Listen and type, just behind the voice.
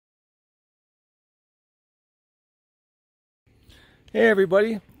Hey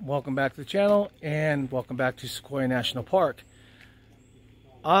everybody, welcome back to the channel and welcome back to Sequoia National Park.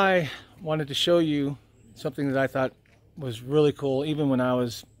 I wanted to show you something that I thought was really cool. Even when I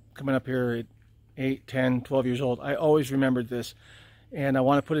was coming up here at 8, 10, 12 years old, I always remembered this, and I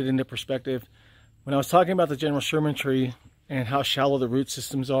want to put it into perspective. When I was talking about the General Sherman tree and how shallow the root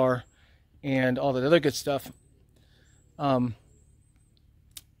systems are and all that other good stuff,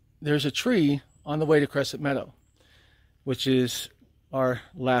 there's a tree on the way to Crescent Meadow, which is our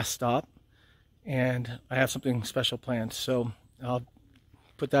last stop, and I have something special planned, so I'll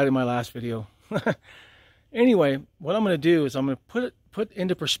put that in my last video. Anyway, what I'm going to do is I'm going to put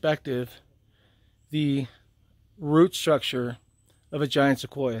into perspective the root structure of a giant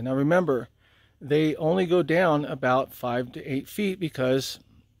sequoia. Now remember, they only go down about 5 to 8 feet because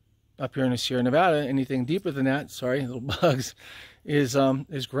up here in the Sierra Nevada, anything deeper than that, sorry, little bugs, is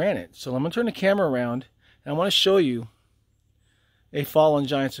granite. So I'm going to turn the camera around and I want to show you a fallen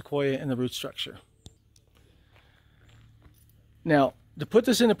giant sequoia in the root structure. Now, to put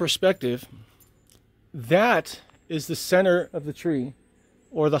this into perspective, that is the center of the tree,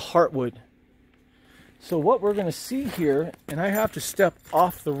 or the heartwood. So what we're going to see here, and I have to step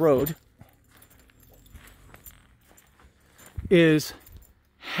off the road, is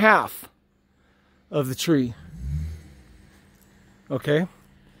half of the tree. Okay?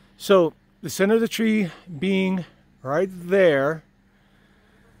 So the center of the tree being right there.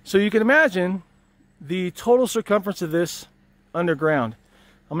 So you can imagine the total circumference of this underground.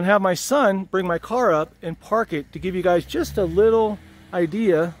 I'm going to have my son bring my car up and park it to give you guys just a little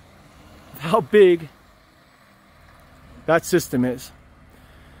idea of how big that system is.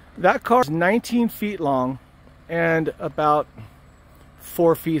 That car is 19 feet long and about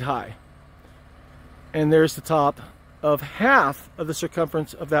 4 feet high. And there's the top of half of the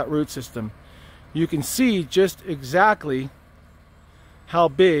circumference of that root system. You can see just exactly how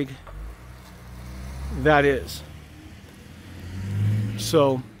big that is.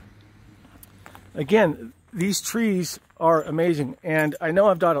 So again, these trees are amazing, and I know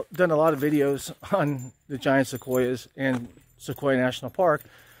I've done a lot of videos on the giant sequoias and Sequoia National Park,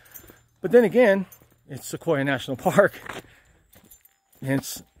 but then again, it's Sequoia National Park,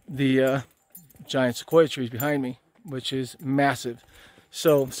 hence the giant sequoia trees behind me, which is massive.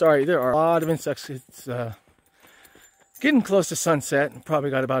 So sorry, there are a lot of insects. It's getting close to sunset,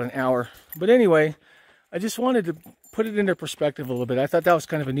 probably got about an hour. But anyway, I just wanted to put it into perspective a little bit. I thought that was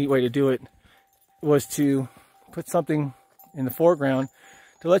kind of a neat way to do it, was to put something in the foreground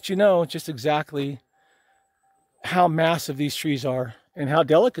to let you know just exactly how massive these trees are and how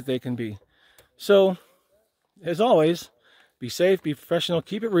delicate they can be. So, as always, be safe, be professional,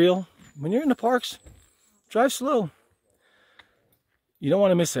 keep it real. When you're in the parks, drive slow. You don't want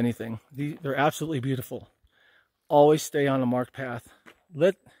to miss anything. They're absolutely beautiful. Always stay on a marked path.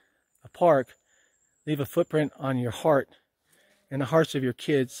 Let a park leave a footprint on your heart and the hearts of your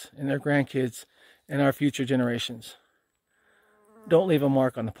kids and their grandkids and our future generations. Don't leave a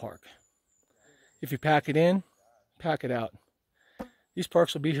mark on the park. If you pack it in, pack it out. These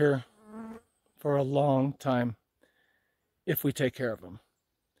parks will be here for a long time if we take care of them.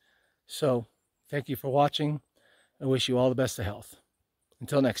 So, thank you for watching. I wish you all the best of health.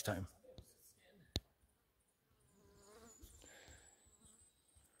 Until next time.